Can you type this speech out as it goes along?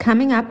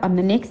Coming up on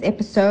the next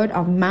episode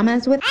of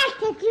Mamas with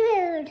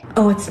Attitude.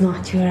 Oh, it's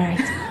not, you're right.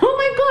 Oh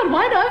my God,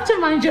 why do I have to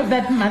remind you of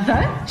that,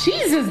 mother?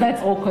 Jesus, that's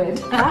awkward.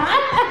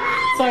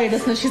 Sorry,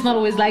 listeners, she's not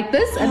always like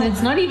this, and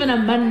it's not even a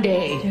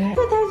Monday.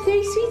 But that was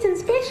very sweet and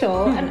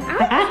special, and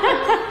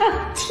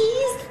I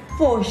teased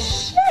for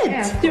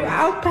shit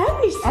throughout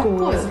primary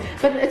school. Of course,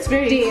 but it's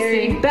very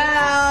Dairy interesting.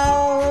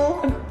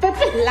 Bell,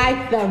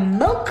 like the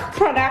milk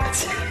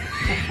product.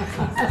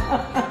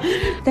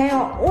 They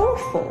are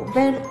awful.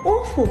 They're an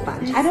awful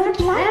bunch. I don't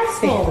like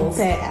assholes.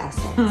 them. They're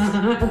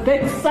assholes.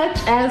 They're such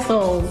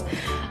assholes.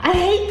 I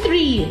hate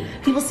 3.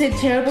 People said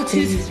terrible 2s.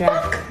 Threes, right.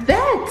 Fuck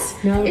that.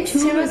 No, it's 2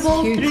 is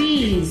terrible cute.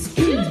 3s.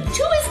 2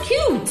 is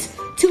cute.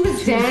 2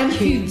 is damn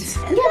cute.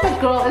 Yeah, but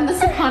girl, in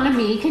this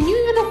economy, can you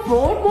even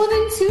afford more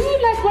than 2?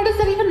 Like, what does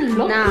that even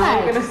look Now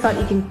like? I'm gonna start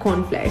eating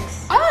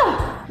cornflakes.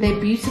 Ah, they're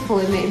beautiful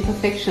in their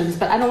imperfections,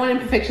 but I don't want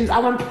imperfections. I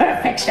want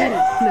perfection. No,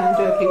 I'm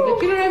joking.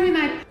 But you know what I mean?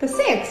 Like, The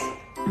sex.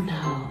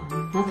 no,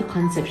 not the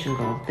conception,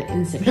 girl. The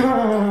inception.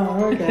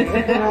 Oh, okay.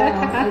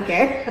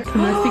 Okay. And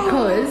that's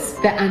because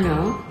the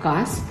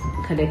gasp,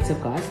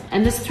 collective gasp,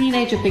 and this 3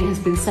 nature thing has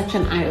been such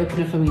an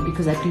eye-opener for me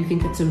because I do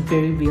think it's a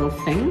very real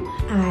thing.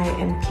 I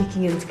am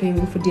kicking and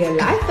screaming for dear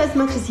life as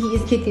much as he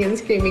is kicking and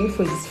screaming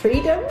for his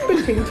freedom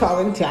between 12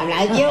 and 2. I'm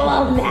like, you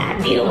own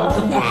that, you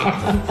own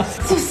that.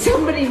 So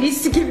somebody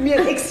needs to give me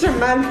an extra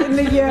month in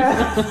the year.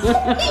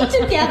 Eat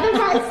together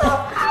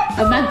myself.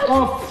 A month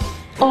off.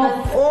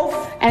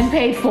 Off. And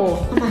paid for.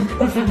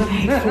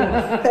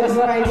 That is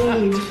what I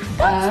need.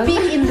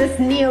 Be in this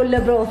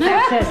neoliberal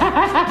fashion.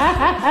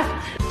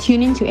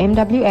 Tune in to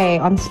MWA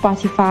on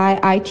Spotify,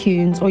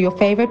 iTunes, or your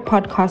favorite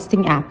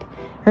podcasting app.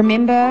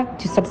 Remember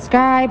to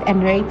subscribe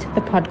and rate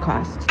the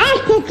podcast.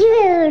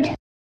 Attitude.